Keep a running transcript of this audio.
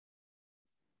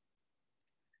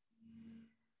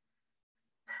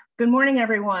Good morning,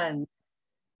 everyone.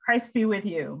 Christ be with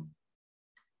you.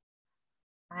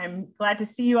 I'm glad to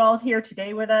see you all here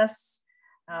today with us.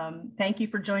 Thank you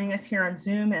for joining us here on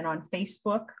Zoom and on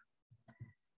Facebook.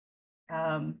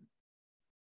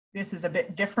 This is a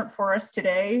bit different for us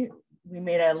today. We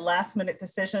made a last-minute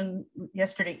decision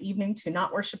yesterday evening to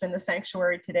not worship in the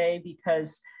sanctuary today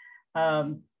because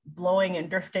blowing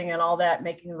and drifting and all that,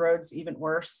 making the roads even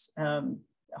worse.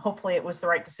 Hopefully it was the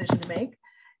right decision to make.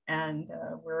 And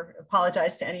we're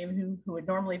apologize to any of you who would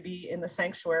normally be in the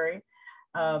sanctuary.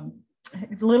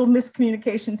 Little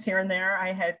miscommunications here and there.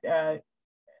 I had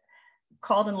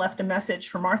called and left a message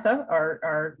for Martha,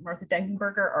 our Martha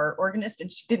Denkenberger, our organist,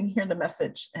 and she didn't hear the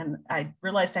message. And I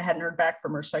realized I hadn't heard back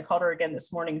from her. So I called her again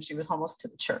this morning and she was almost to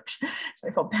the church. So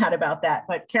I felt bad about that.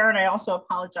 But Karen, I also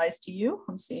apologize to you.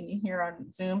 I'm seeing you here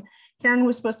on Zoom. Karen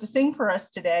was supposed to sing for us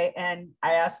today. And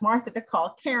I asked Martha to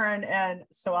call Karen. And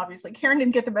so obviously Karen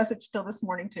didn't get the message till this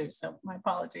morning too. So my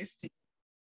apologies to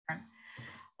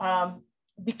you.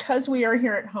 Because we are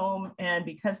here at home and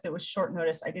because there was short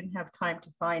notice, I didn't have time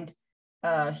to find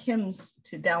hymns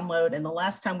to download, and the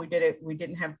last time we did it, we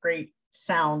didn't have great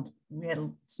sound. We had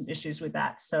some issues with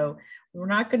that, so we're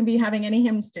not going to be having any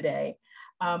hymns today.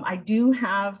 I do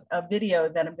have a video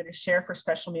that I'm going to share for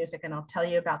special music, and I'll tell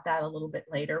you about that a little bit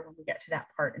later when we get to that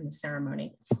part in the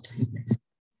ceremony,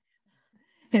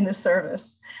 in the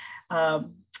service,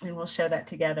 and we'll share that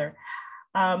together.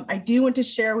 I do want to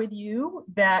share with you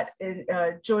that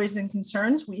Joys and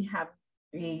Concerns, we have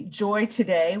a joy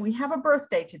today. We have a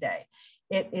birthday today.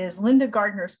 It is Linda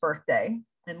Gardner's birthday.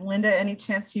 And Linda, any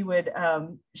chance you would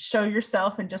show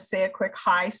yourself and just say a quick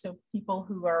hi so people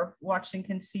who are watching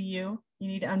can see you? You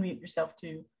need to unmute yourself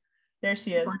too. There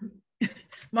she is.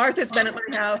 Martha's been at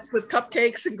my house with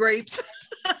cupcakes and grapes.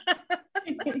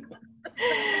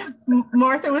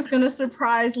 Martha was going to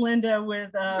surprise Linda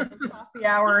with a coffee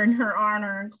hour in her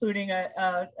honor, including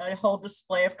a whole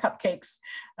display of cupcakes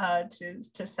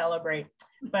to celebrate.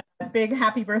 But a big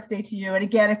happy birthday to you. And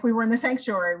again, if we were in the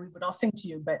sanctuary, we would all sing to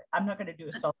you, but I'm not going to do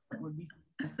a solo. It would be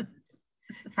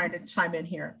trying to chime in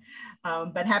here.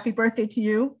 But happy birthday to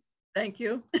you. Thank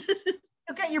you.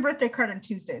 You'll get your birthday card on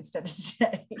Tuesday instead of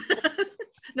today.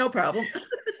 No problem.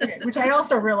 Okay, which I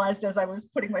also realized as I was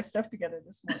putting my stuff together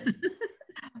this morning.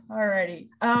 All righty.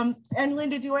 And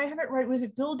Linda, do I have it right? Was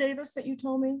it Bill Davis that you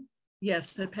told me?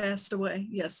 Yes, that passed away.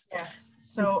 Yes. Yes.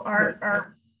 So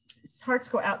our hearts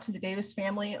go out to the Davis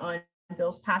family on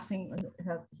Bill's passing.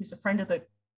 He's a friend of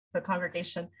the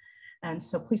congregation. And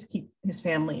so please keep his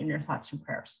family in your thoughts and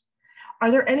prayers.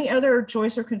 Are there any other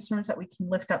joys or concerns that we can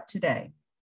lift up today?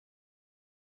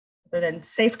 Other than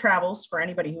safe travels for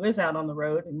anybody who is out on the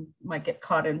road and might get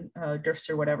caught in drifts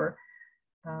or whatever.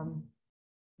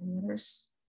 Any others?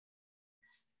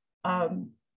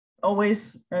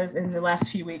 Always in the last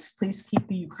few weeks, please keep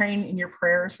the Ukraine in your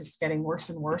prayers. It's getting worse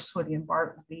and worse with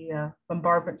the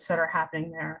bombardments that are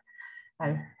happening there.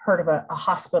 I heard of a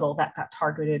hospital that got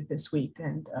targeted this week,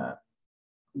 and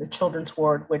the children's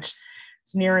ward, which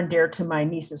is near and dear to my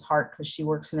niece's heart because she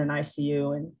works in an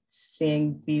ICU, and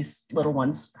seeing these little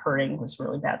ones hurting was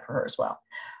really bad for her as well.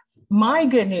 My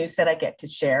good news that I get to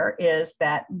share is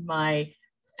that my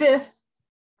 5th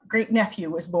great nephew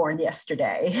was born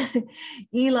yesterday.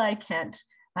 Eli Kent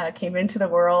came into the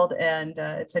world, and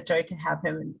it's a joy to have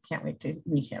him and can't wait to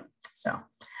meet him. So,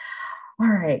 all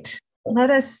right,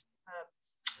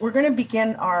 we're going to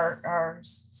begin our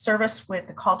service with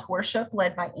the call to worship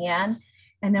led by Anne,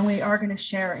 and then we are going to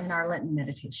share in our Lenten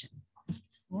meditation.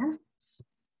 Yeah.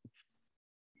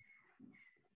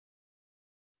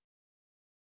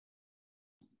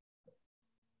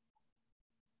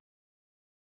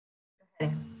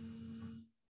 Okay.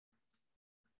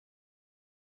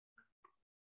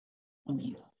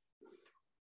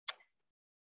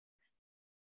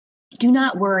 Do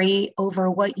not worry over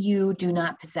what you do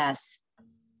not possess.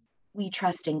 We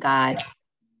trust in God.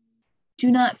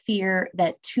 Do not fear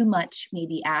that too much may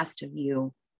be asked of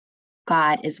you.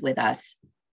 God is with us.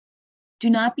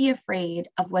 Do not be afraid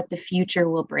of what the future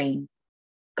will bring.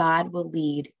 God will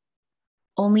lead.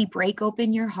 Only break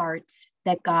open your hearts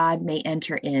that God may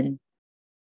enter in.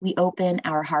 We open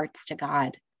our hearts to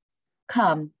God.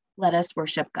 Come, let us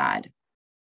worship God.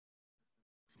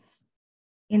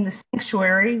 In the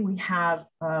sanctuary, we have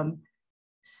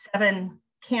 7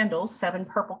 candles, 7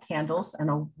 purple candles, and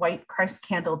a white Christ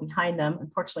candle behind them.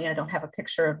 Unfortunately, I don't have a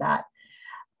picture of that.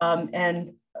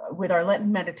 And with our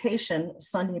Lenten meditation,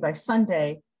 Sunday by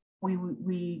Sunday,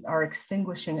 we are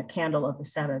extinguishing a candle of the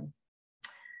 7.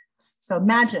 So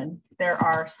imagine there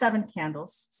are 7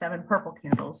 candles, 7 purple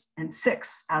candles, and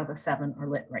 6 out of the 7 are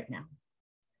lit right now.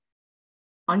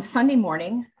 On Sunday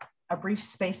morning, a brief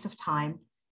space of time,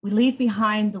 we leave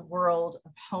behind the world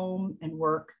of home and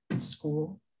work and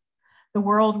school, the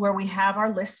world where we have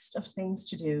our list of things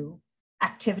to do,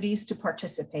 activities to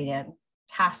participate in,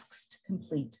 tasks to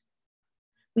complete.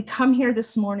 We come here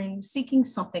this morning seeking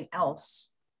something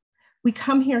else. We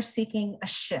come here seeking a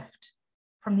shift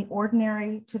from the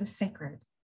ordinary to the sacred,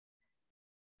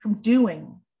 from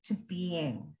doing to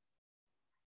being.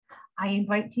 I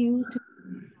invite you to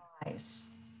rise.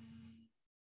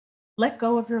 Let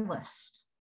go of your list.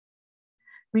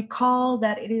 Recall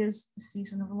that it is the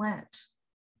season of Lent.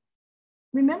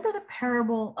 Remember the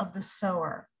parable of the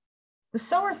sower. The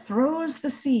sower throws the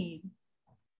seed,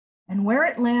 and where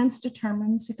it lands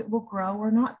determines if it will grow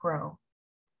or not grow.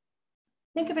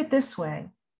 Think of it this way.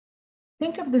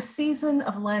 Think of the season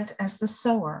of Lent as the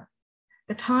sower,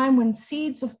 the time when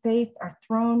seeds of faith are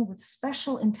thrown with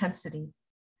special intensity,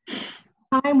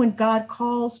 the time when God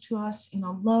calls to us in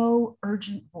a low,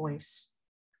 urgent voice.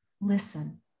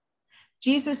 Listen.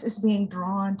 Jesus is being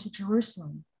drawn to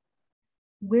Jerusalem.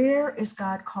 Where is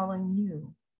God calling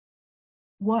you?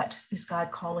 What is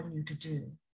God calling you to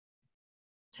do?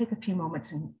 Take a few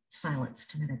moments in silence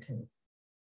to meditate.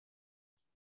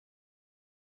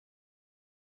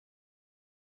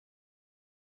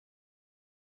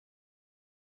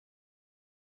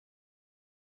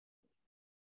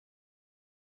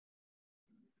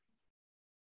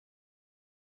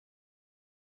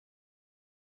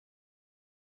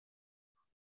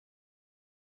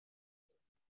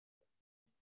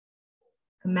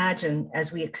 Imagine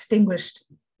as we extinguished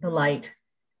the light,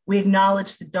 we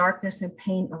acknowledge the darkness and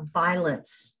pain of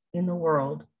violence in the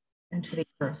world and to the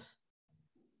earth.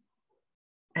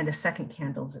 And a second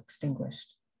candle is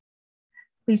extinguished.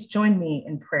 Please join me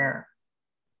in prayer.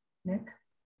 Nick?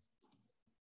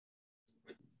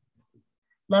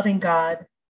 Loving God,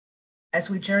 as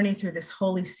we journey through this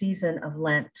holy season of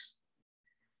Lent,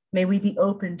 may we be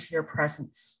open to your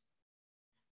presence.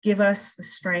 Give us the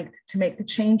strength to make the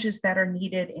changes that are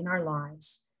needed in our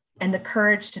lives and the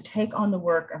courage to take on the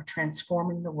work of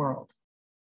transforming the world.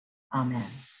 Amen.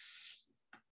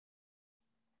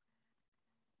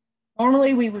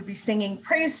 Normally we would be singing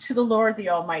Praise to the Lord the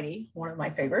Almighty, one of my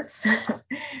favorites,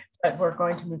 but we're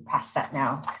going to move past that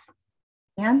now.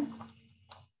 Anne?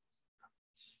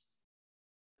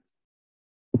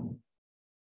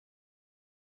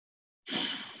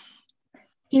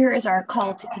 Here is our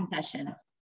call to confession.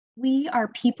 We are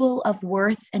people of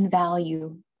worth and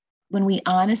value when we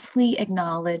honestly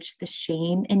acknowledge the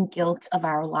shame and guilt of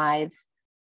our lives.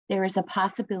 There is a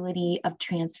possibility of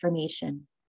transformation.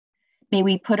 May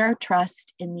we put our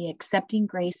trust in the accepting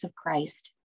grace of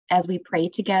Christ as we pray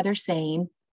together, saying,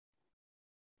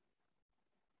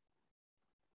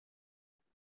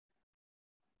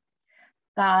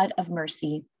 God of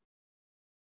mercy,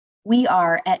 we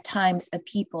are at times a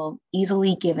people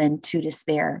easily given to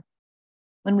despair.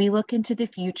 When we look into the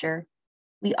future,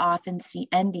 we often see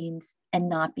endings and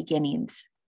not beginnings.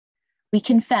 We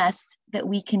confess that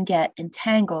we can get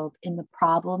entangled in the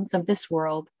problems of this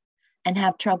world and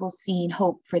have trouble seeing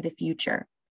hope for the future.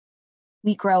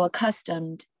 We grow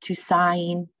accustomed to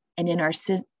sighing, and in our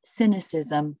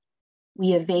cynicism,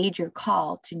 we evade your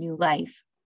call to new life.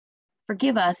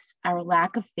 Forgive us our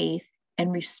lack of faith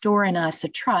and restore in us a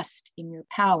trust in your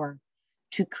power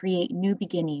to create new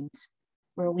beginnings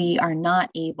where we are not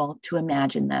able to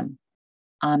imagine them.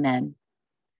 Amen.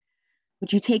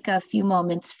 Would you take a few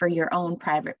moments for your own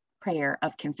private prayer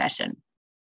of confession?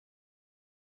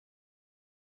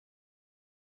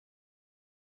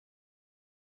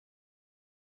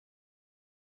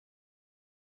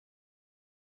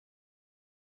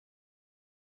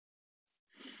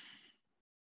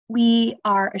 We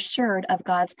are assured of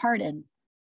God's pardon.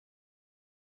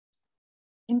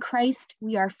 In Christ,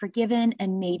 we are forgiven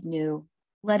and made new.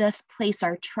 Let us place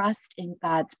our trust in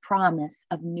God's promise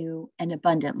of new and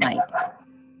abundant life. I'm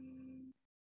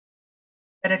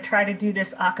going to try to do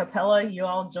this a cappella. You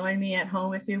all join me at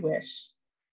home if you wish.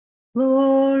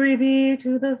 Glory be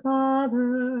to the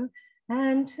Father,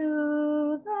 and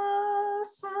to the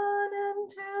Son, and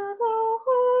to the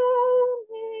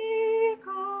Holy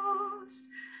Ghost,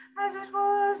 as it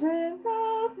was in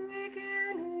the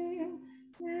beginning,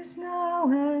 is now,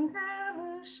 and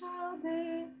ever shall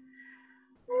be,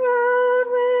 world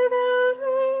without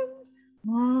end.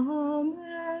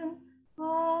 Amen.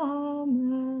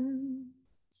 Amen.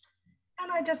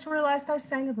 And I just realized I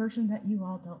sang a version that you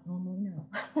all don't normally know.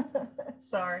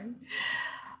 Sorry.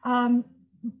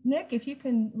 Nick, if you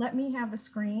can let me have the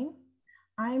screen,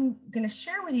 I'm going to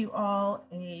share with you all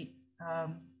a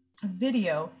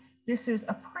video. This is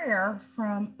a prayer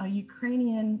from a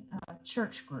Ukrainian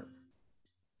church group.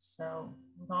 So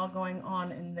with all going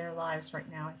on in their lives right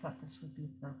now, I thought this would be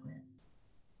appropriate.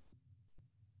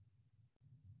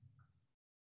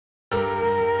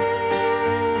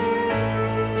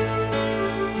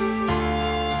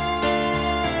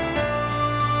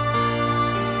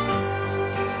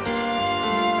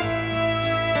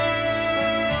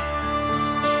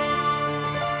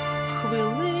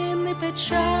 Хвилини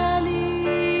печалі,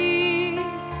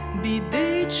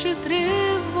 біди чи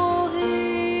тривоги,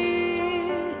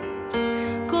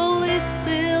 коли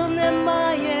сил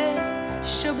немає,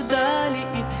 щоб далі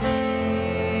іти,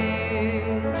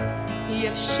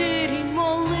 я в щирій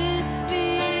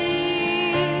молитві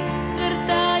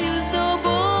звертаюсь до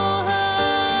Бога,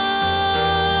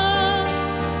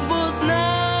 бо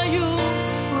знаю,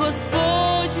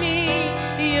 Господь мій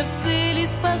є в силі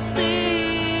спасти.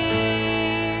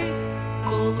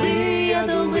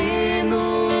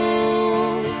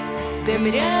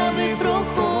 Темряви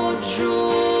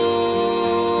проходжу,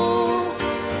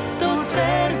 то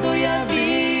твердо я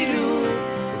вірю,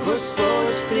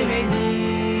 Господь при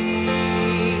мені,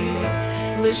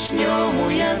 лиш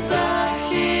ньому я захист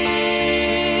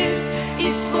і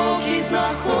спокій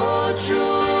знаходжу.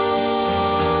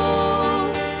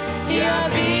 Я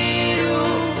вірю,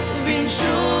 він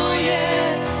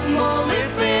чує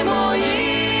молитви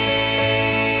мої.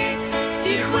 В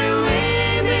ті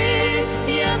хвилини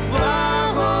я з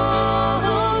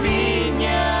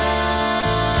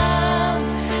благовінням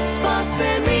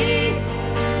спасе мій,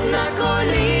 на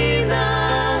коліна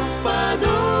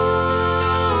впаду.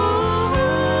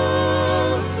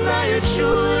 Знаю,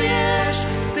 чуєш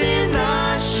ти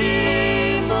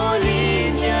наші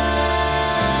моління,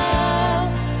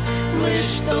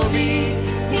 лиш тобі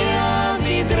я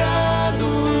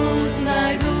відраду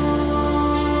знайду.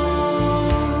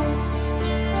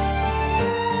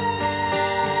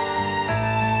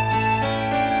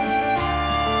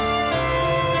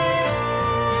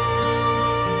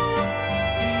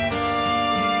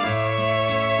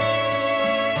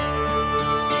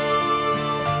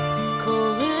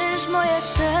 Коли ж моє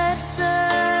серце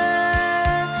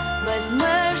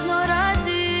безмежно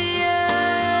радіє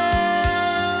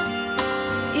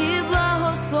і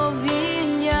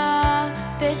благословіння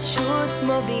течуть,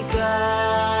 мов ріка,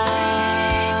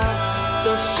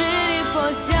 то в щирій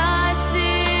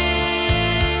подяці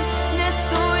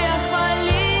несу я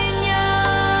хваління,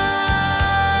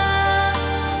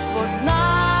 бо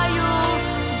знаю,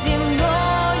 зі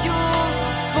мною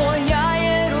твоя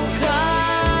є рука.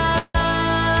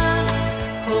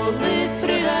 Коли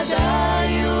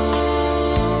пригадаю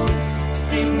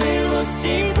всі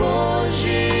милості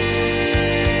Божі,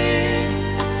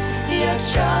 як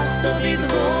часто від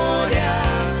горя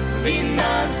він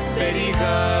нас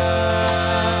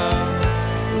зберігав,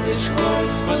 лиш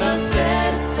Господа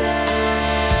серце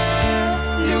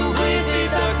любити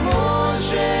так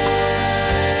може,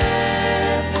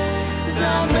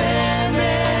 за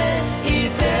мене і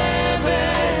тебе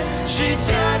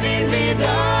життя він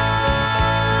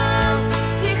віддав.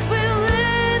 Ці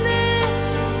хвилини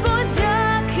з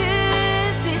подяки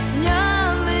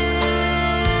піснями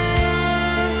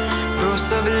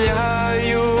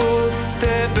прославляю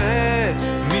тебе,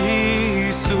 мій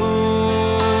Ісус.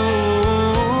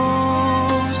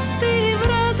 ти в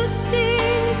радості,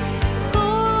 в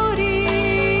горі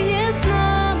є з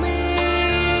нами,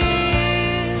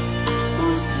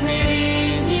 У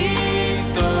смирінні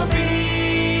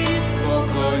тобі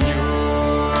поклонюсь.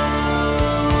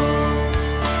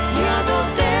 я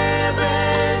до тебе,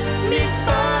 мій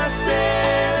спасе,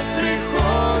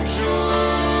 приходжу,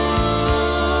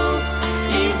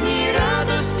 І в дні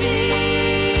радості,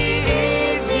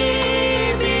 і в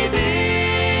дні біди,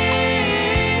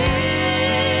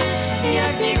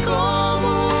 як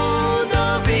нікому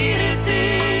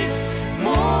довіритись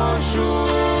можу,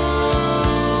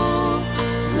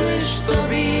 лиш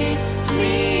тобі,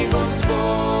 мій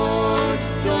Господь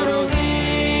дорогий.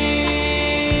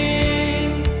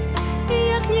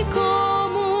 як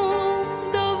нікому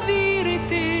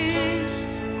довіритись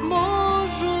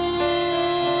можу,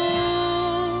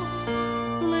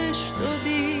 лиш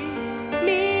тобі,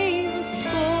 мій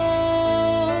Господь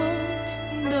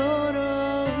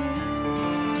дорогий.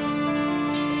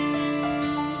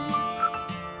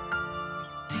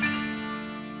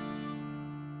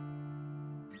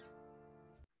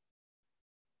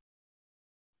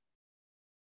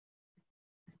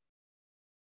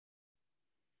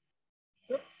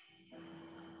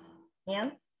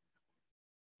 Anne?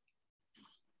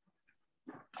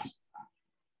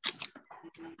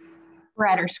 We're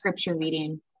at our scripture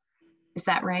reading. Is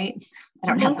that right? I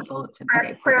don't have the bulletin.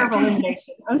 Okay, Prayer of perfect.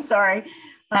 illumination. I'm sorry.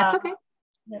 That's okay.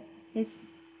 Yep. He's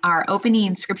Our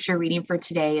opening scripture reading for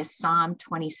today is Psalm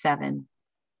 27.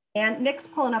 And Nick's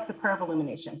pulling up the prayer of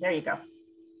illumination. There you go.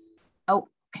 Oh,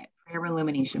 okay. Prayer of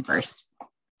illumination first.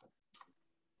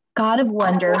 God of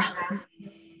wonder,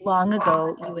 long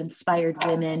ago you inspired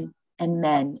women and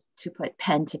men to put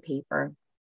pen to paper.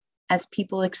 As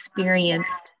people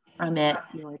experienced from it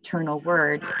your eternal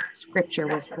word, scripture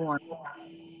was born.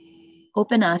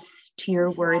 Open us to your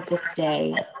word this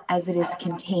day as it is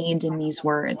contained in these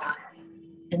words.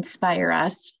 Inspire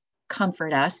us,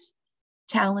 comfort us,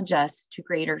 challenge us to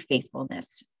greater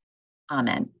faithfulness.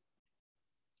 Amen.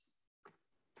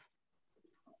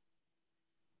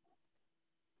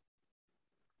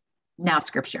 Now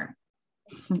scripture.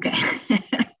 Okay.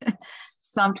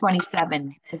 Psalm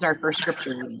 27 is our first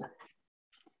scripture reading.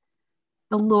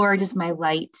 The Lord is my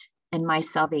light and my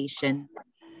salvation.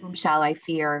 Whom shall I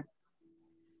fear?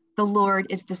 The Lord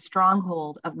is the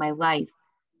stronghold of my life.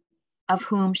 Of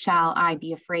whom shall I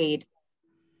be afraid?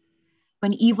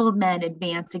 When evil men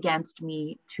advance against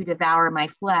me to devour my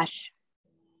flesh,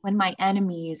 when my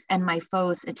enemies and my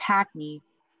foes attack me,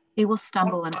 they will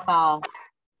stumble and fall.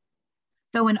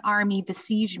 Though an army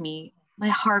besiege me, my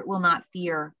heart will not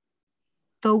fear.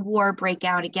 Though war break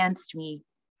out against me,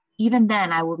 even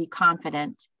then I will be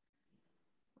confident.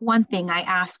 One thing I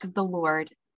ask of the Lord,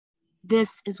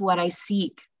 this is what I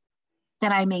seek,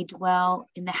 that I may dwell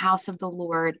in the house of the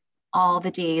Lord all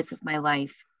the days of my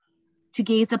life, to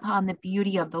gaze upon the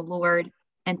beauty of the Lord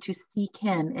and to seek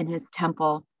him in his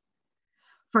temple.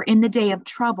 For in the day of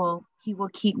trouble, he will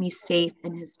keep me safe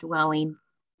in his dwelling.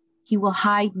 He will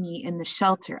hide me in the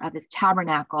shelter of his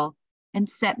tabernacle and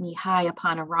set me high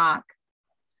upon a rock.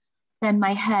 Then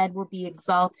my head will be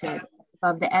exalted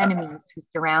above the enemies who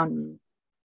surround me.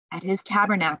 At his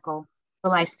tabernacle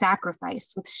will I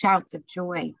sacrifice with shouts of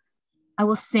joy. I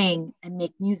will sing and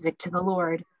make music to the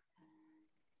Lord.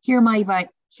 Hear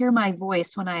my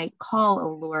voice when I call,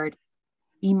 O Lord.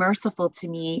 Be merciful to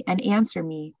me and answer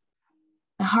me.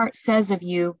 My heart says of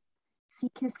you,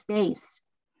 seek his face.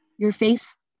 Your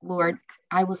face, Lord,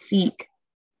 I will seek.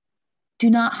 Do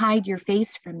not hide your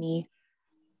face from me.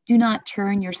 Do not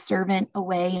turn your servant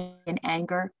away in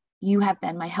anger. You have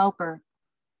been my helper.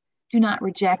 Do not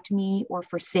reject me or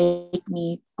forsake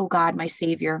me, O God, my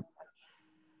Savior.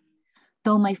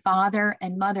 Though my father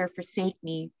and mother forsake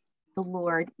me, the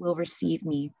Lord will receive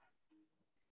me.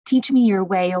 Teach me your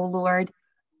way, O Lord.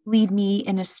 Lead me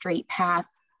in a straight path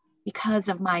because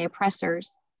of my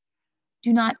oppressors.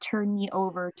 Do not turn me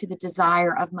over to the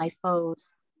desire of my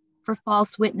foes, for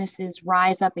false witnesses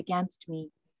rise up against me,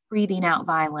 breathing out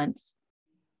violence.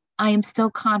 I am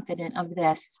still confident of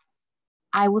this.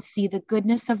 I will see the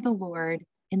goodness of the Lord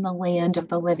in the land of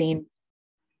the living.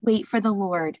 Wait for the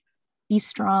Lord. Be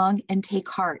strong and take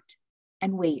heart,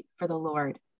 and wait for the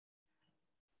Lord.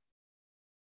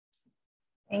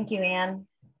 Thank you, Anne.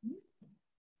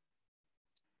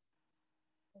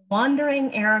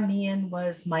 Wandering Aramean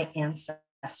was my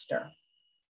ancestor.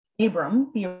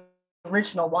 Abram, the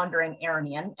original wandering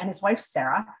Aramean, and his wife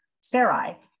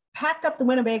Sarai, packed up the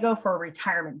Winnebago for a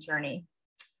retirement journey.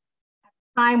 At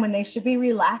a time when they should be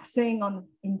relaxing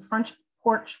in front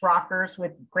porch rockers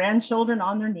with grandchildren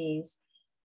on their knees,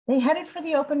 they headed for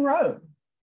the open road.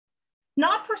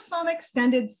 Not for some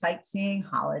extended sightseeing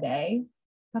holiday,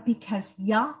 but because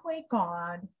Yahweh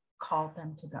God called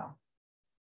them to go.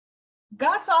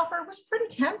 God's offer was pretty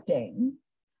tempting,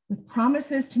 with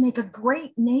promises to make a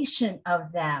great nation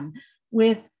of them,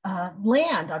 with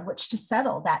land on which to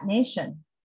settle that nation.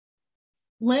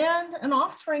 Land and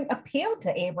offspring appealed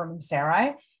to Abram and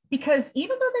Sarai because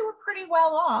even though they were pretty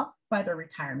well off by their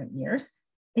retirement years,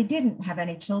 they didn't have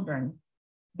any children.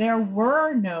 There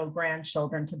were no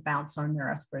grandchildren to bounce on their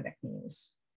arthritic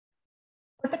knees.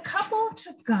 But the couple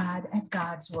took God at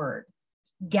God's word,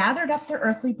 gathered up their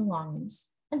earthly belongings,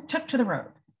 and took to the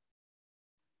road.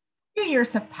 A few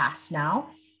years have passed now,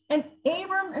 and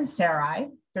Abram and Sarai,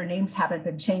 their names haven't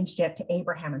been changed yet to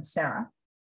Abraham and Sarah,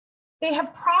 they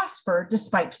have prospered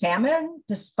despite famine,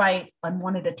 despite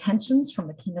unwanted attentions from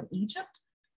the king of Egypt,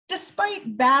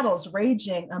 despite battles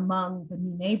raging among the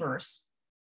new neighbors.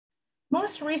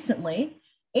 Most recently,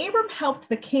 Abram helped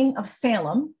the king of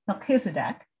Salem,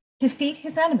 Melchizedek, defeat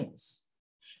his enemies.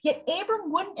 Yet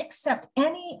Abram wouldn't accept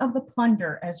any of the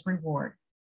plunder as reward.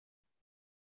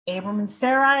 Abram and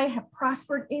Sarai have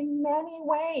prospered in many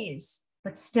ways,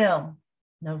 but still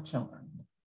no children.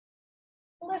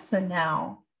 Listen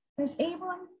now, as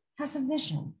Abram has a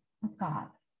vision of God.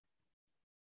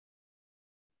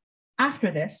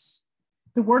 After this,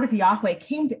 the word of Yahweh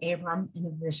came to Abram in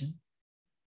a vision.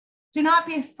 Do not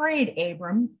be afraid,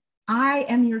 Abram. I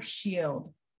am your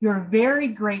shield, your very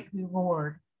great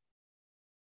reward.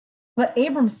 But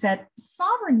Abram said,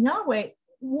 Sovereign Yahweh,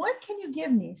 what can you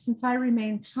give me since I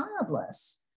remain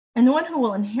childless? And the one who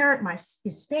will inherit my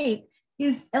estate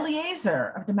is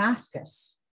Eliezer of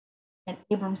Damascus. And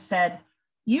Abram said,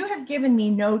 you have given me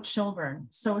no children,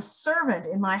 so a servant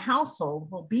in my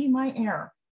household will be my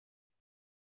heir.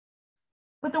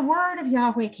 But the word of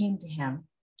Yahweh came to him,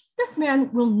 this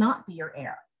man will not be your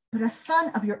heir, but a son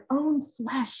of your own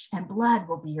flesh and blood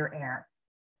will be your heir.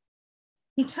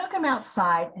 He took him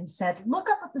outside and said, look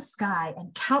up at the sky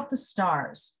and count the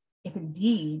stars, if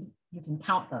indeed you can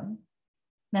count them.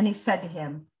 Then he said to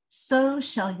him, so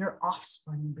shall your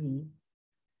offspring be.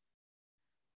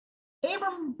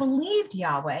 Abram believed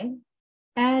Yahweh,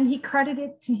 and he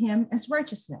credited to him as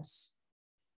righteousness.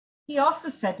 He also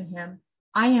said to him,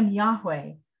 I am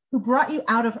Yahweh, who brought you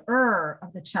out of Ur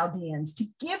of the Chaldeans to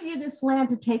give you this land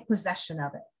to take possession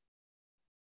of it.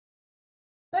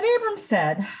 But Abram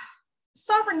said,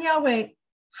 Sovereign Yahweh,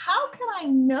 how can I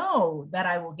know that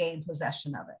I will gain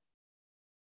possession of it?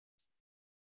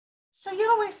 So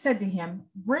Yahweh said to him,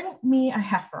 bring me a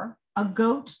heifer, a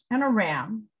goat, and a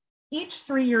ram, each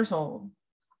 3 years old,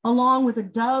 along with a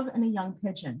dove and a young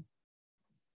pigeon.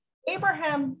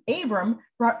 Abram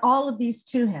brought all of these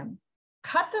to him,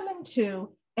 cut them in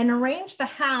two, and arranged the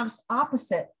halves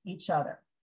opposite each other.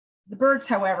 The birds,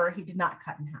 however, he did not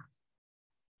cut in half.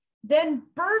 Then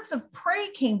birds of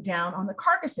prey came down on the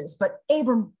carcasses, but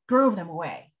Abram drove them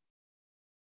away.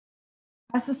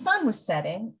 As the sun was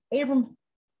setting, Abram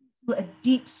fell into a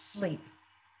deep sleep,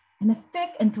 and a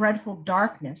thick and dreadful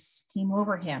darkness came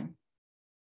over him.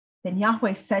 Then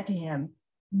Yahweh said to him,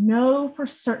 know for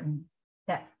certain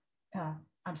that,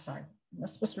 I'm sorry, I'm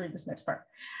supposed to read this next part.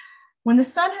 When the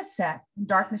sun had set and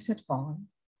darkness had fallen,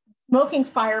 a smoking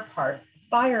fire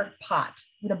pot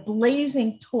with a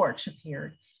blazing torch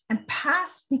appeared and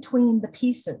passed between the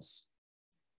pieces.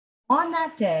 On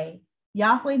that day,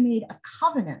 Yahweh made a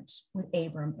covenant with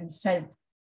Abram and said,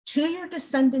 to your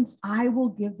descendants, I will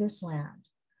give this land,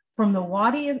 from the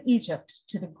Wadi of Egypt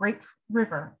to the great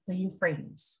river, the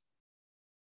Euphrates.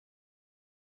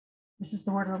 This is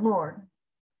the word of the Lord.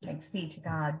 Thanks be to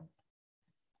God.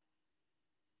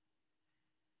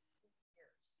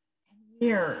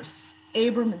 Years,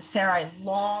 Abram and Sarai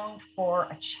longed for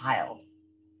a child.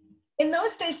 In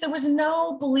those days, there was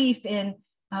no belief in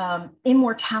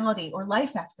immortality or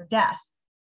life after death.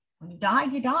 When you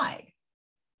died, you died.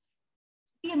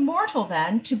 To be immortal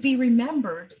then, to be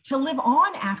remembered, to live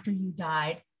on after you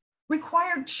died,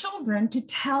 required children to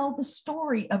tell the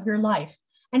story of your life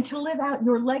and to live out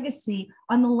your legacy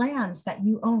on the lands that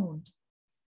you owned.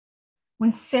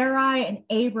 When Sarai and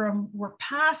Abram were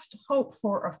past hope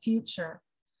for a future,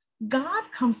 God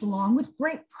comes along with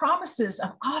great promises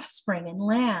of offspring and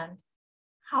land.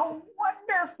 How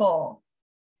wonderful.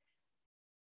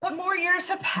 But more years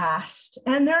have passed,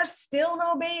 and there's still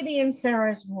no baby in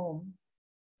Sarah's womb.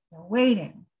 They're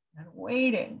waiting and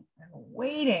waiting and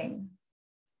waiting.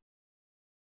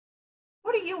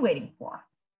 What are you waiting for?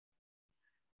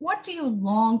 What do you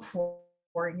long for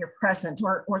in your present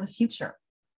or the future?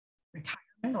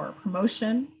 Retirement or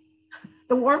promotion?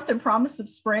 The warmth and promise of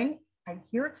spring? I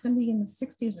hear it's going to be in the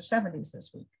 60s or 70s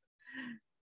this week.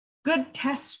 Good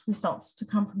test results to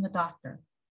come from the doctor.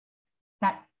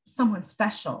 That someone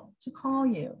special to call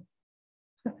you.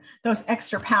 Those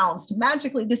extra pounds to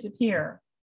magically disappear.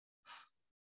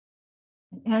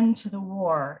 An end to the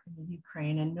war in the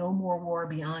Ukraine and no more war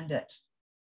beyond it.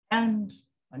 And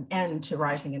an end to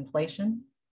rising inflation.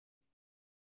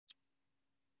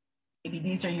 Maybe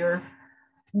these are your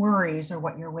worries or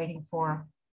what you're waiting for.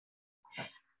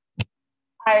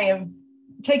 I am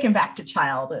taken back to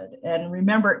childhood and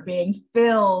remember it being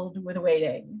filled with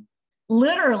waiting,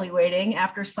 literally waiting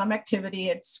after some activity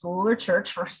at school or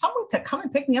church for someone to come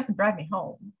and pick me up and drive me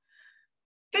home.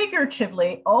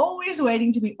 Figuratively, always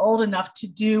waiting to be old enough to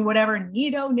do whatever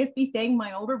neato, nifty thing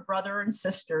my older brother and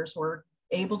sisters were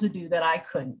able to do that I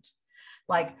couldn't,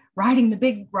 like riding the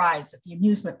big rides at the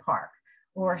amusement park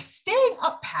or staying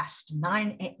up past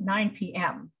 9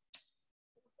 p.m.,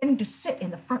 getting to sit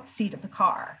in the front seat of the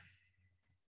car.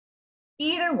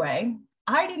 Either way,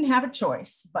 I didn't have a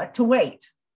choice but to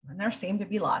wait, and there seemed to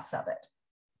be lots of it.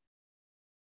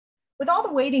 With all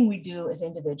the waiting we do as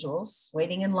individuals,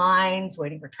 waiting in lines,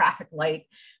 waiting for traffic light,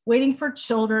 waiting for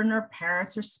children or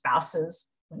parents or spouses,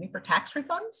 waiting for tax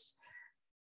refunds,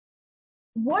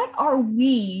 what are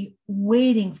we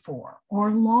waiting for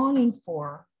or longing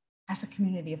for as a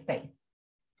community of faith?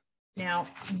 Now,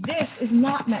 this is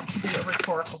not meant to be a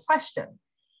rhetorical question.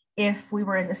 If we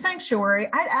were in the sanctuary,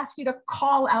 I'd ask you to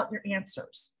call out your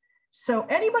answers. So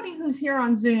anybody who's here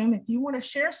on Zoom, if you want to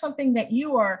share something that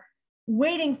you are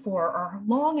waiting for or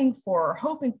longing for or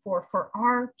hoping for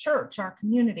our church, our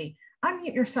community?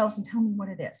 Unmute yourselves and tell me what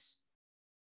it is.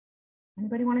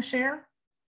 Anybody want to share?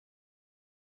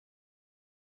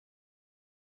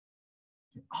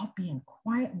 You're all being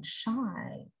quiet and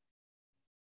shy.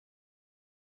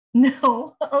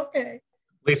 No, okay.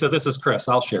 Lisa, this is Chris.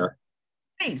 I'll share.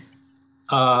 Please.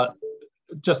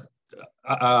 Just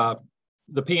the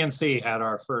PNC had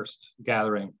our first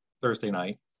gathering Thursday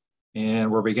night,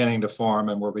 and we're beginning to form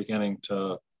and we're beginning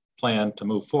to plan to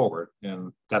move forward.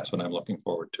 And that's what I'm looking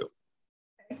forward to.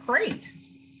 Okay, great.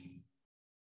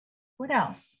 What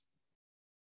else?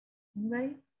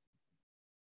 Anybody?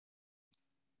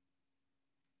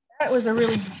 That was a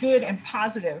really good and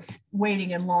positive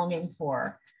waiting and longing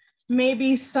for.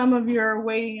 Maybe some of your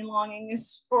waiting and longing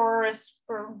is for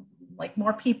like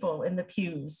more people in the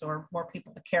pews or more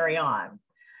people to carry on.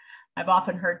 I've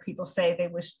often heard people say they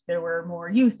wish there were more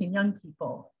youth and young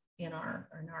people in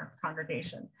our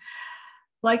congregation.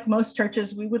 Like most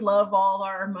churches, we would love all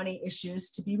our money issues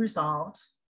to be resolved.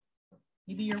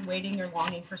 Maybe you're waiting or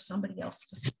longing for somebody else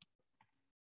to speak.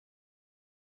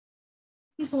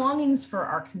 These longings for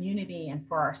our community and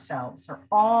for ourselves are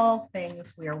all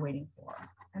things we are waiting for.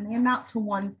 And they amount to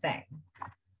one thing: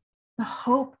 the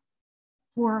hope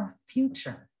for a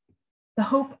future, the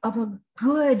hope of a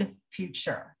good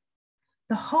future,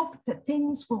 the hope that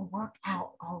things will work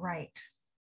out all right.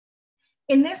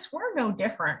 In this, we're no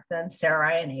different than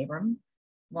Sarai and Abram,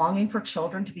 longing for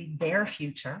children to be their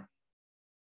future.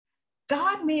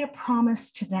 God made a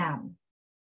promise to them.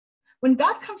 When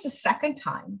God comes a second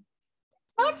time,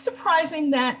 it's not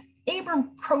surprising that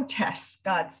Abram protests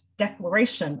God's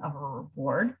declaration of a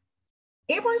reward.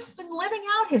 Abram's been living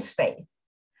out his faith,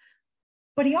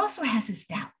 but he also has his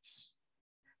doubts.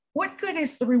 What good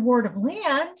is the reward of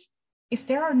land if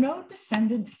there are no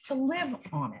descendants to live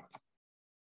on it?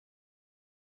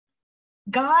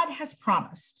 God has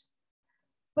promised,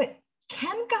 but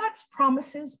can God's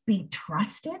promises be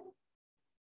trusted?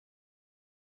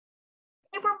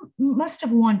 Abram must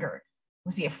have wondered,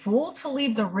 was he a fool to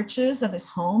leave the riches of his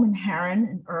home in Haran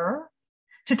and Ur,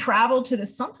 to travel to the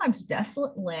sometimes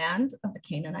desolate land of the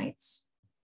Canaanites?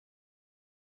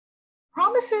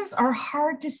 Promises are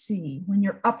hard to see when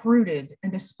you're uprooted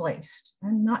and displaced,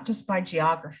 and not just by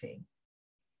geography.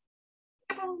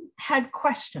 Abram had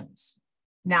questions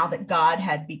now that God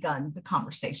had begun the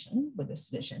conversation with this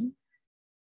vision.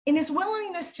 In his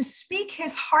willingness to speak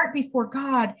his heart before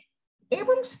God,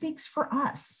 Abram speaks for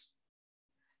us.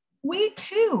 We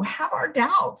too have our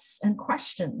doubts and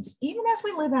questions, even as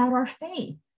we live out our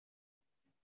faith.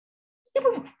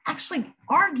 Abram actually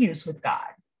argues with God,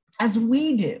 as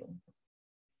we do.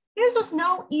 His was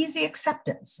no easy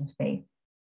acceptance of faith.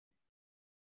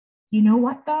 You know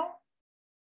what, though?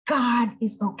 God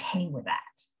is okay with that.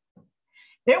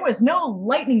 There was no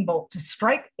lightning bolt to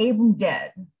strike Abram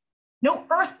dead. No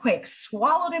earthquake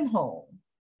swallowed him whole.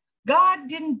 God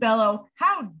didn't bellow,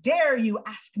 "How dare you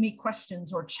ask me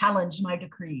questions or challenge my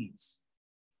decrees?"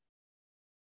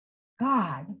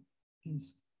 God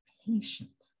is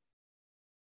patient.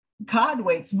 God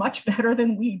waits much better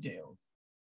than we do,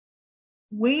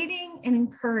 waiting and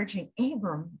encouraging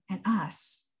Abram and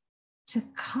us to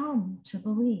come to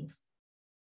believe.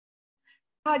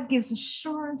 God gives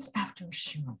assurance after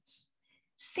assurance.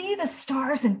 See the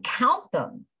stars and count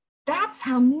them. That's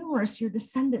how numerous your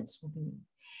descendants will be.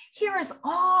 Here is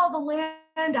all the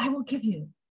land I will give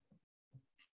you.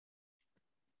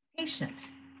 Patient.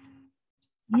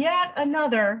 Yet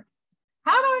another,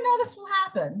 "How do I know this will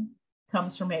happen?"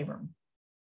 comes from Abram.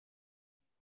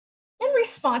 In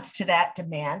response to that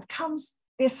demand comes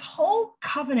this whole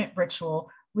covenant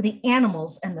ritual with the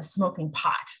animals and the smoking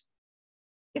pot.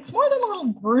 It's more than a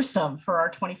little gruesome for our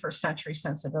 21st century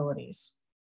sensibilities.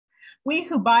 We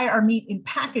who buy our meat in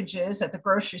packages at the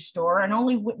grocery store and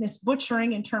only witness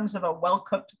butchering in terms of a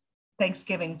well-cooked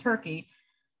Thanksgiving turkey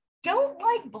don't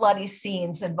like bloody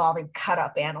scenes involving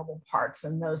cut-up animal parts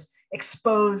and those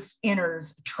exposed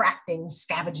innards attracting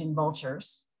scavenging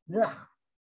vultures. Ugh.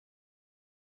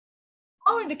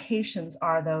 All indications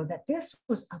are, though, that this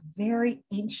was a very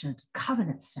ancient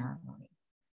covenant ceremony.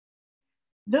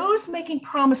 Those making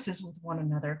promises with one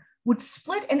another would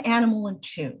split an animal in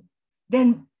two,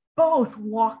 then both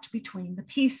walked between the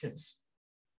pieces.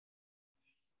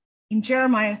 In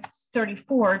Jeremiah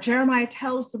 34, Jeremiah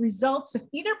tells the results if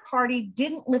either party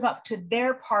didn't live up to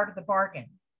their part of the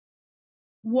bargain.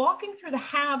 Walking through the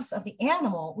halves of the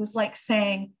animal was like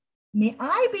saying, "May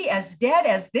I be as dead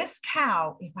as this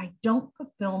cow if I don't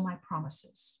fulfill my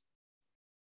promises."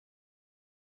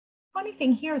 Funny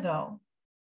thing here, though,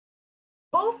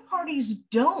 both parties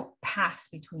don't pass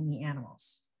between the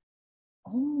animals.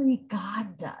 only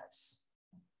God does.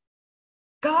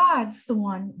 God's the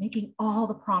one making all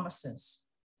the promises,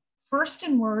 first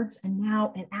in words and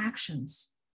now in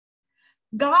actions.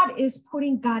 God is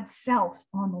putting God's self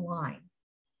on the line.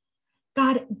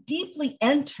 God deeply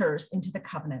enters into the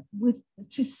covenant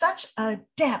to such a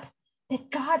depth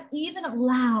that God even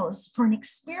allows for an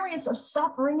experience of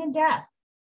suffering and death.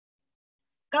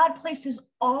 God places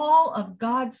all of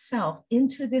God's self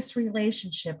into this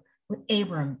relationship with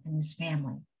Abram and his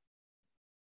family.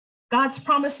 God's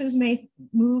promises may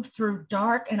move through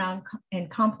dark and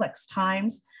complex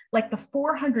times, like the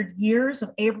 400 years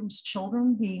of Abram's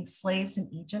children being slaves in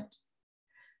Egypt.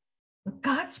 But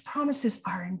God's promises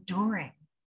are enduring,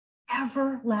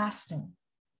 everlasting.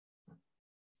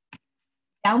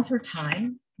 Down through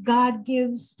time, God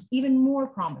gives even more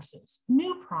promises,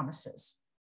 new promises,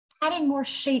 adding more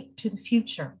shape to the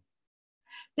future.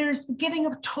 There's the giving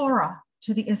of Torah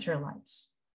to the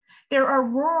Israelites. There are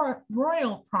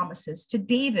royal promises to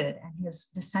David and his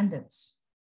descendants.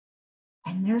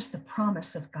 And there's the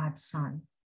promise of God's Son.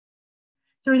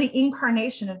 Through the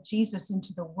incarnation of Jesus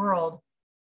into the world,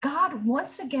 God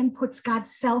once again puts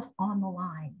God's self on the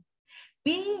line,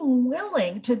 being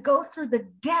willing to go through the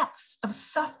depths of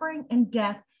suffering and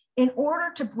death in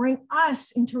order to bring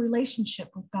us into relationship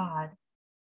with God,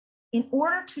 in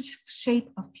order to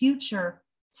shape a future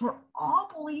for all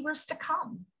believers to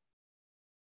come.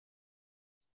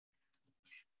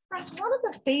 Friends, one of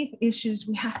the faith issues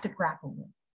we have to grapple with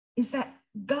is that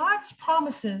God's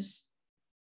promises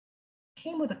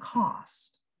came with a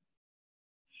cost.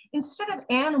 Instead of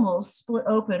animals split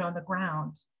open on the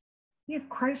ground, we have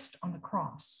Christ on the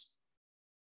cross.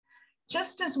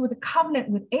 Just as with the covenant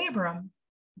with Abram,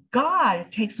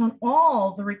 God takes on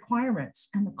all the requirements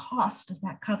and the cost of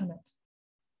that covenant.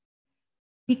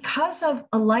 Because of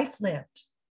a life lived,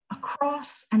 a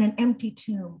cross, and an empty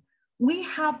tomb, we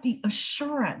have the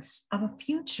assurance of a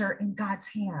future in God's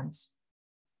hands.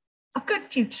 A good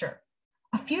future,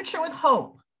 a future with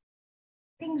hope.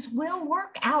 Things will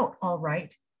work out all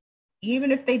right,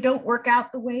 even if they don't work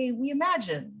out the way we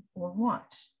imagine or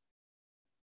want.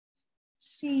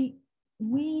 See,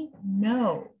 we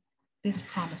know this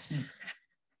promise maker.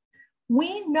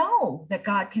 We know that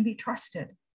God can be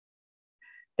trusted.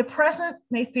 The present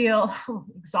may feel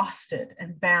exhausted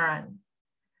and barren,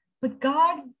 but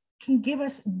God can give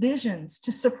us visions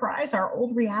to surprise our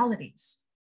old realities.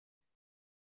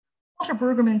 Walter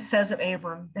Brueggemann says of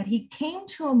Abram that he came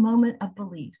to a moment of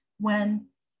belief when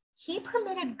he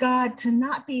permitted God to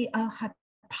not be a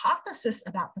hypothesis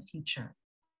about the future,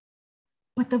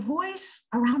 but the voice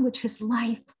around which his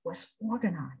life was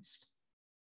organized.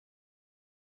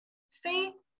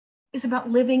 Faith is about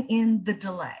living in the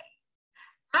delay,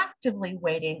 actively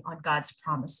waiting on God's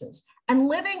promises and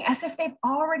living as if they've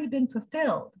already been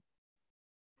fulfilled,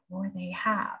 or they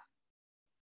have.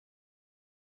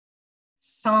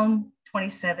 Psalm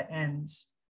 27 ends,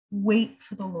 "Wait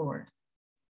for the Lord.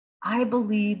 I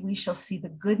believe we shall see the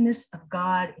goodness of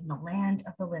God in the land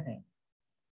of the living."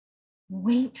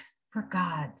 Wait for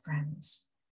God, friends.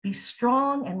 Be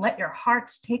strong and let your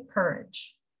hearts take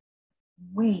courage.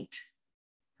 Wait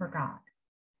for God.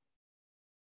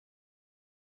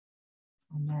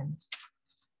 Amen.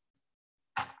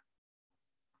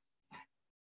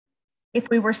 If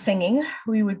we were singing,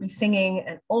 we would be singing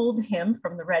an old hymn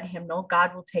from the red hymnal,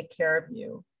 "God Will Take Care of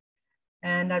You."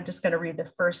 And I'm just going to read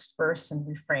the first verse and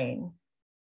refrain.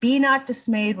 "Be not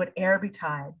dismayed whate'er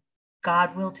betide,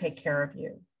 God will take care of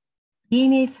you.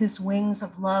 Beneath his wings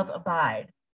of love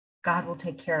abide, God will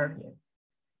take care of you.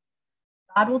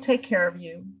 God will take care of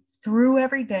you through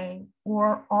every day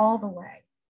or all the way.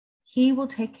 He will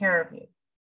take care of you.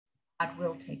 God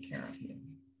will take care of you."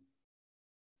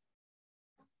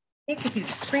 If you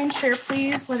screen share,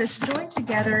 please, let us join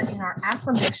together in our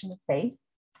affirmation of faith,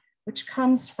 which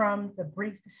comes from the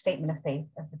brief statement of faith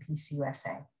of the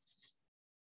PCUSA.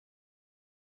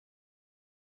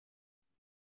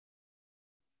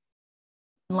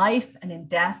 In life and in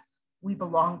death, we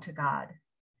belong to God.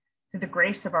 Through the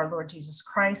grace of our Lord Jesus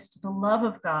Christ, the love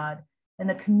of God, and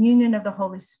the communion of the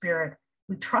Holy Spirit,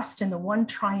 we trust in the one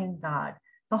triune God,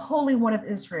 the Holy One of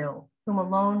Israel, whom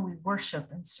alone we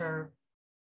worship and serve.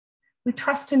 We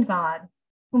trust in God,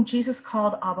 whom Jesus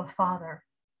called Abba, Father.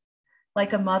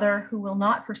 Like a mother who will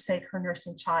not forsake her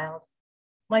nursing child,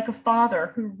 like a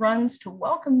father who runs to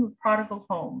welcome the prodigal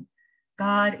home,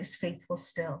 God is faithful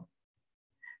still.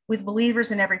 With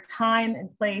believers in every time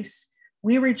and place,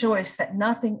 we rejoice that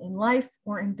nothing in life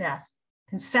or in death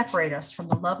can separate us from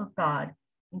the love of God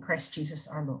in Christ Jesus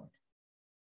our Lord.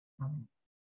 Amen.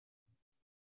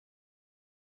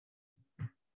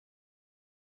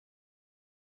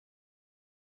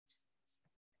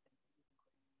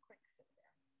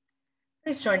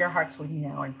 Please join your hearts with me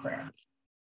now in prayer.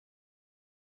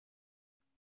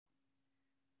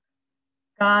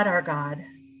 God, our God,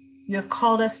 you have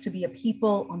called us to be a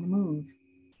people on the move,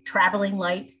 traveling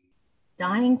light,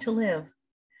 dying to live,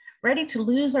 ready to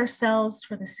lose ourselves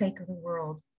for the sake of the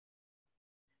world.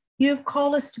 You have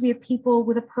called us to be a people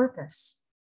with a purpose,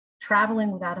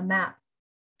 traveling without a map,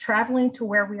 traveling to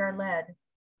where we are led,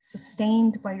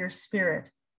 sustained by your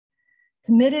Spirit,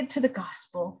 committed to the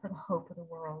gospel for the hope of the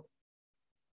world.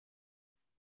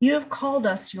 You have called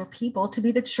us, your people, to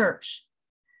be the church,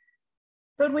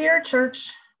 but we are a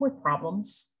church with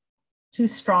problems, too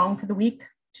strong for the weak,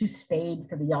 too staid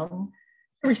for the young,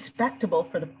 too respectable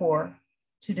for the poor,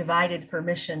 too divided for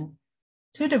mission,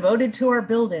 too devoted to our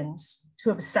buildings, too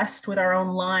obsessed with our own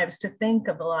lives to think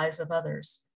of the lives of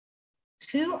others,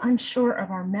 too unsure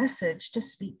of our message to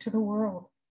speak to the world.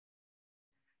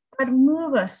 God,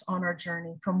 move us on our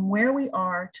journey from where we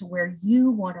are to where you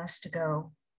want us to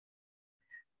go.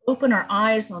 Open our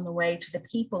eyes on the way to the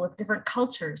people of different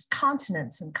cultures,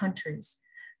 continents, and countries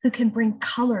who can bring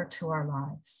color to our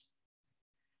lives.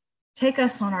 Take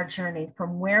us on our journey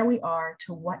from where we are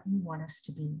to what you want us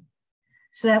to be,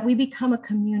 so that we become a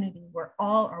community where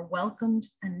all are welcomed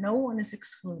and no one is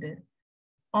excluded.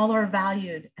 All are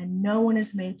valued and no one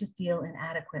is made to feel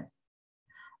inadequate.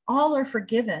 All are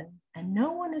forgiven and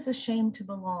no one is ashamed to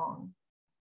belong.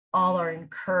 All are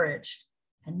encouraged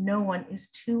and no one is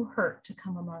too hurt to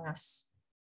come among us.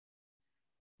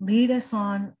 Lead us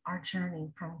on our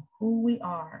journey from who we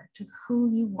are to who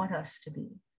you want us to be,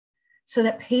 so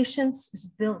that patience is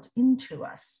built into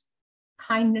us,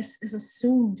 kindness is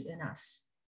assumed in us,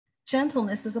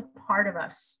 gentleness is a part of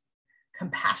us,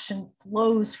 compassion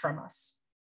flows from us,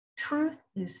 truth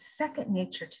is second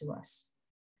nature to us,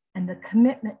 and the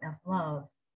commitment of love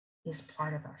is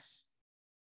part of us.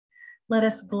 Let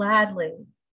us gladly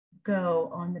go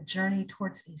on the journey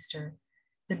towards Easter,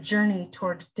 the journey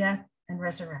toward death and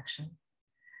resurrection.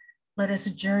 Let us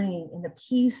journey in the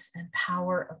peace and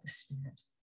power of the Spirit.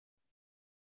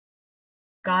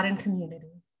 God in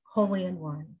community, holy and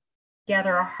one,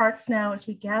 gather our hearts now as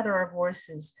we gather our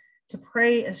voices to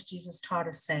pray as Jesus taught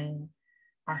us, saying,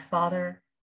 Our Father,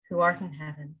 who art in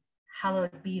heaven,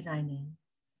 hallowed be thy name.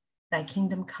 Thy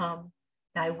kingdom come,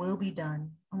 thy will be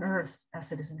done on earth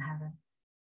as it is in heaven.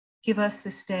 Give us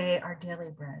this day our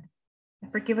daily bread,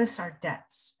 and forgive us our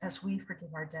debts as we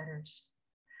forgive our debtors.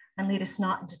 And lead us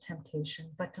not into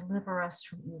temptation, but deliver us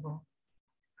from evil.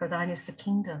 For thine is the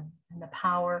kingdom and the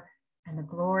power and the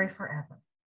glory forever.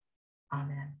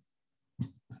 Amen.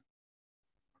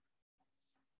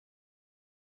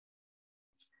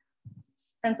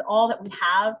 Friends, all that we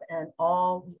have and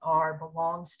all we are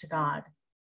belongs to God.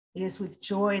 It is with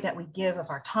joy that we give of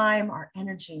our time, our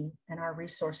energy, and our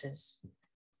resources.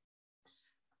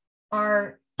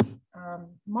 Our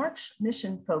March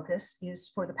mission focus is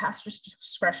for the Pastor's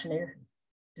Discretionary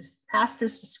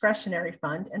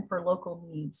Fund and for local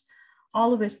needs,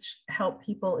 all of which help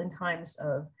people in times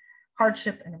of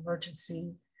hardship and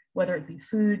emergency, whether it be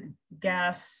food,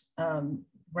 gas,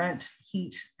 rent,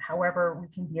 heat, however we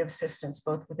can be of assistance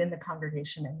both within the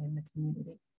congregation and in the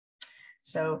community.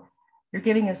 So your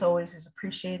giving, as always, is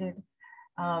appreciated.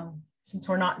 Since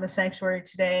we're not in the sanctuary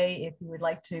today, if you would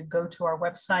like to go to our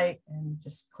website and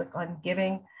just click on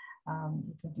giving,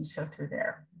 you can do so through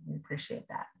there. We appreciate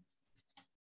that.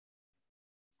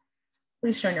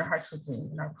 Please join your hearts with me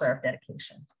in our prayer of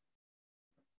dedication.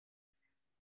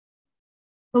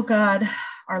 Oh God,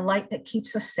 our light that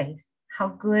keeps us safe, how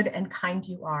good and kind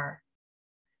you are.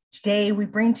 Today, we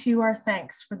bring to you our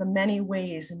thanks for the many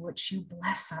ways in which you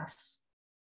bless us.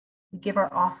 We give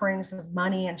our offerings of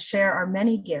money and share our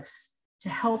many gifts to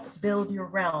help build your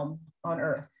realm on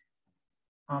earth.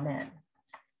 Amen.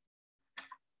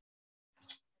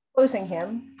 Closing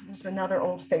hymn is another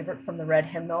old favorite from the Red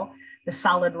Hymnal, The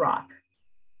Solid Rock.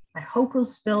 My hope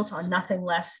was built on nothing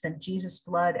less than Jesus'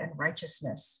 blood and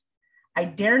righteousness. I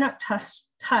dare not trust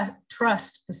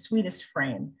the sweetest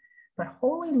frame, but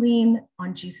wholly lean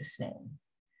on Jesus' name.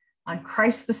 On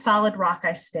Christ the solid rock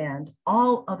I stand,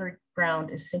 all other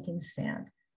ground is sinking sand.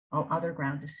 All other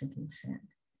ground is sinking sand.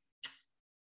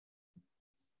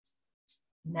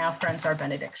 Now, friends, our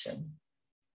benediction.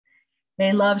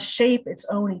 May love shape its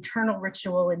own eternal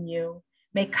ritual in you.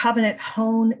 May covenant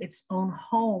hone its own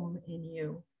home in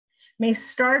you. May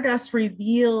stardust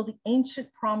reveal the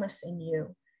ancient promise in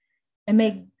you. And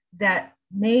may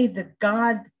the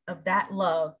God of that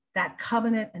love, that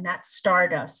covenant, and that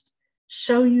stardust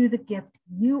show you the gift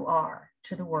you are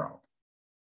to the world.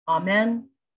 Amen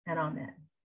and amen.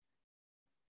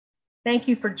 Thank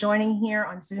you for joining here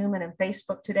on Zoom and on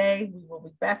Facebook today. We will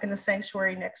be back in the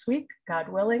sanctuary next week, God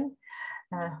willing.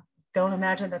 don't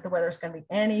imagine that the weather is going to be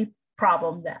any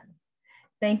problem then.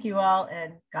 Thank you all,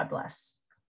 and God bless.